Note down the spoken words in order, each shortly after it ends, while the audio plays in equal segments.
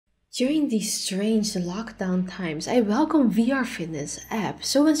During these strange lockdown times, I welcome VR fitness app.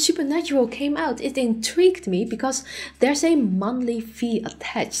 So when Supernatural came out, it intrigued me because there's a monthly fee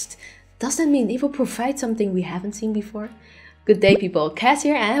attached. Does that mean it will provide something we haven't seen before? Good day people, Cas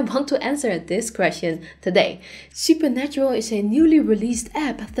here, and I want to answer this question today. Supernatural is a newly released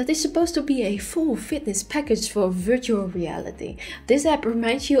app that is supposed to be a full fitness package for virtual reality. This app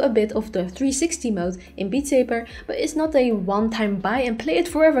reminds you a bit of the 360 mode in Beat Saber, but it's not a one-time buy and play it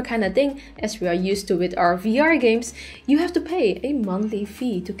forever kind of thing as we are used to with our VR games. You have to pay a monthly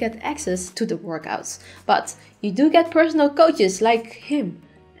fee to get access to the workouts, but you do get personal coaches like him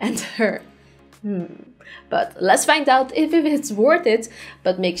and her. But let's find out if it's worth it,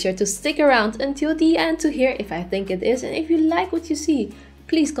 but make sure to stick around until the end to hear if I think it is, and if you like what you see,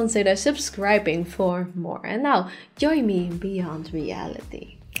 please consider subscribing for more. And now, join me beyond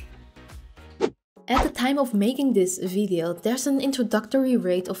reality. At the time of making this video, there's an introductory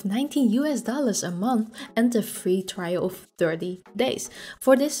rate of $19 a month and a free trial of 30 days.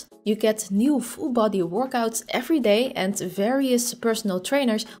 For this, you get new full body workouts every day and various personal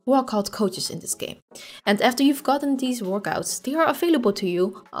trainers who are called coaches in this game. And after you've gotten these workouts, they are available to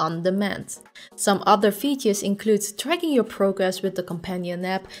you on demand. Some other features include tracking your progress with the companion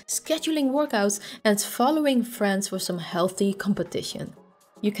app, scheduling workouts, and following friends for some healthy competition.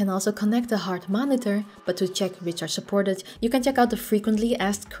 You can also connect a heart monitor, but to check which are supported, you can check out the frequently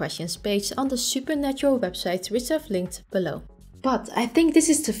asked questions page on the Supernatural website, which I've linked below. But I think this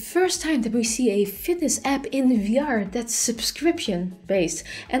is the first time that we see a fitness app in VR that's subscription based.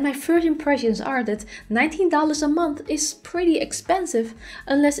 And my first impressions are that $19 a month is pretty expensive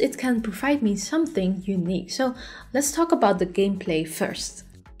unless it can provide me something unique. So let's talk about the gameplay first.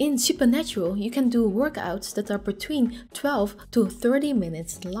 In Supernatural, you can do workouts that are between 12 to 30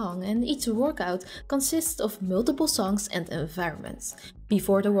 minutes long, and each workout consists of multiple songs and environments.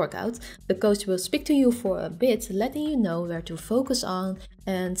 Before the workout, the coach will speak to you for a bit, letting you know where to focus on,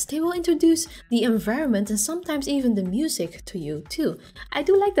 and they will introduce the environment and sometimes even the music to you too. I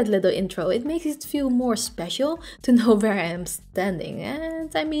do like that little intro, it makes it feel more special to know where I am standing,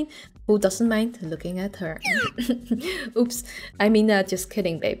 and I mean, who doesn't mind looking at her? Oops, I mean just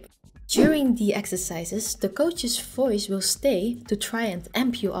kidding babe. During the exercises, the coach's voice will stay to try and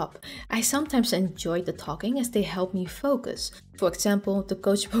amp you up. I sometimes enjoy the talking as they help me focus. For example, the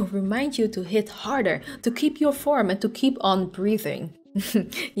coach will remind you to hit harder, to keep your form and to keep on breathing.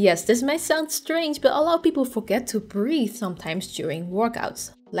 Yes, this might sound strange, but a lot of people forget to breathe sometimes during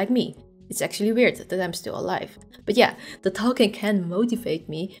workouts, like me. It's actually weird that I'm still alive. But yeah, the talking can motivate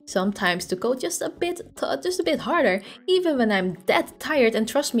me sometimes to go just a bit harder, even when I'm that tired, and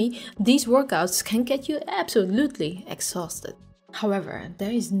trust me, these workouts can get you absolutely exhausted. However,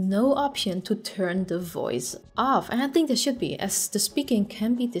 there is no option to turn the voice off, and I think there should be, as the speaking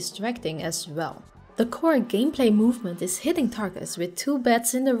can be distracting as well. The core gameplay movement is hitting targets with two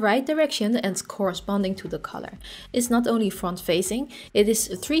bats in the right direction and corresponding to the color. It's not only front-facing, it is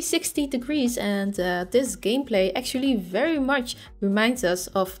 360 degrees, and this gameplay actually very much reminds us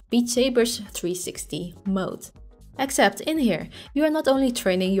of Beat Saber's 360 mode. Except in here, you are not only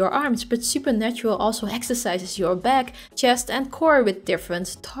training your arms, but Supernatural also exercises your back, chest and core with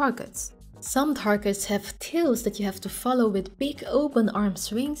different targets. Some targets have tails that you have to follow with big open arm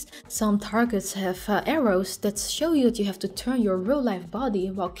swings. Some targets have arrows that show you that you have to turn your real-life body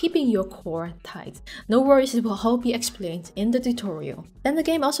while keeping your core tight. No worries, it will all be explained in the tutorial. Then the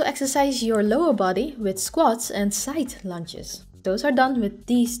game also exercises your lower body with squats and side lunges. Those are done with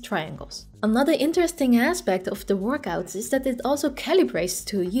these triangles. Another interesting aspect of the workouts is that it also calibrates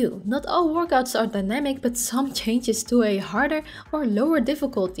to you. Not all workouts are dynamic, but some changes to a harder or lower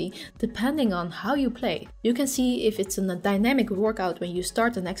difficulty depending on how you play. You can see if it's a dynamic workout when you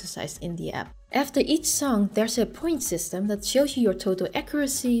start an exercise in the app. After each song, there's a point system that shows you your total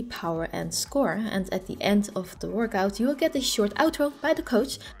accuracy, power and score, and at the end of the workout you will get a short outro by the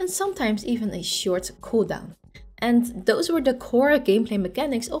coach and sometimes even a short cooldown. And those were the core gameplay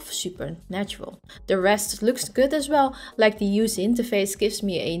mechanics of Supernatural. The rest looks good as well, like the user interface gives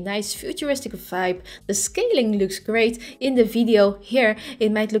me a nice futuristic vibe, the scaling looks great. In the video here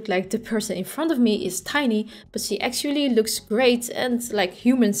it might look like the person in front of me is tiny, but she actually looks great and like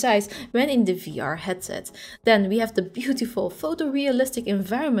human size when in the VR headset. Then we have the beautiful photorealistic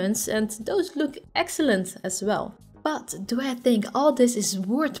environments, and those look excellent as well. But do I think all this is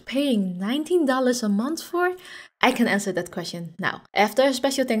worth paying $19 a month for? I can answer that question now. After a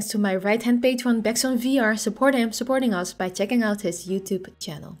special thanks to my right-hand patron Cas and VR, support him supporting us by checking out his YouTube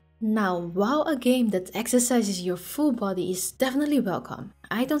channel. Now, while a game that exercises your full body is definitely welcome,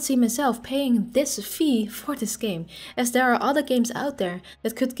 I don't see myself paying this fee for this game, as there are other games out there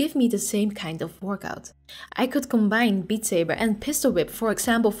that could give me the same kind of workout. I could combine Beat Saber and Pistol Whip, for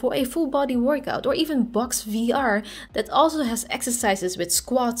example, for a full body workout, or even Box VR that also has exercises with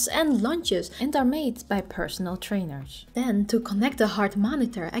squats and lunges and are made by personal trainers. Then, to connect the heart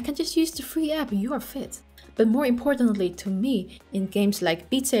monitor, I can just use the free app YourFit. But more importantly to me, in games like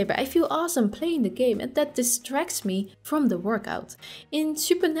Beat Saber, I feel awesome playing the game and that distracts me from the workout. In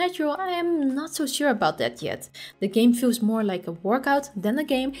Supernatural, I am not so sure about that yet. The game feels more like a workout than a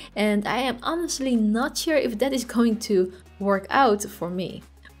game, and I am honestly not sure if that is going to work out for me.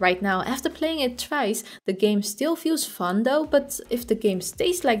 Right now, after playing it twice, the game still feels fun though, but if the game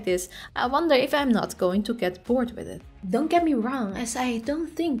stays like this, I wonder if I'm not going to get bored with it. Don't get me wrong, as I don't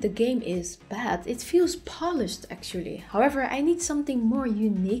think the game is bad, it feels polished actually. However, I need something more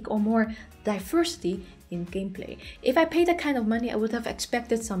unique or more diversity in gameplay. If I paid that kind of money, I would have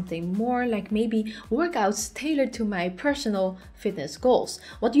expected something more like maybe workouts tailored to my personal fitness goals.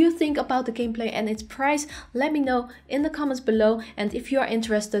 What do you think about the gameplay and its price? Let me know in the comments below. And if you are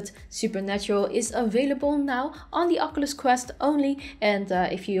interested, Supernatural is available now on the Oculus Quest only. And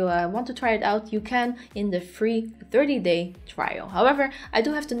if you want to try it out, you can in the free 30-day trial. However, I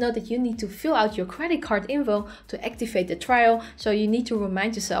do have to note that you need to fill out your credit card info to activate the trial, so you need to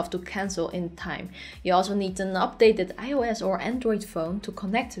remind yourself to cancel in time. You also need an updated iOS or Android phone to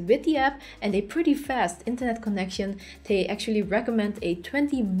connect with the app and a pretty fast internet connection. They actually recommend a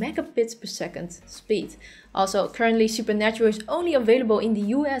 20 megabits per second speed. Also, currently Supernatural is only available in the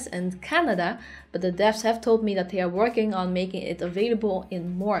US and Canada, but the devs have told me that they are working on making it available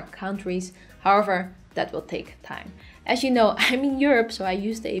in more countries. However, that will take time. As you know, I'm in Europe, so I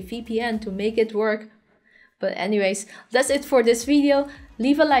used a VPN to make it work. But anyways, that's it for this video.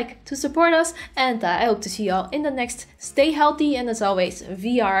 Leave a like to support us, and I hope to see you all in the next. Stay healthy, and as always,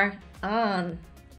 VR on.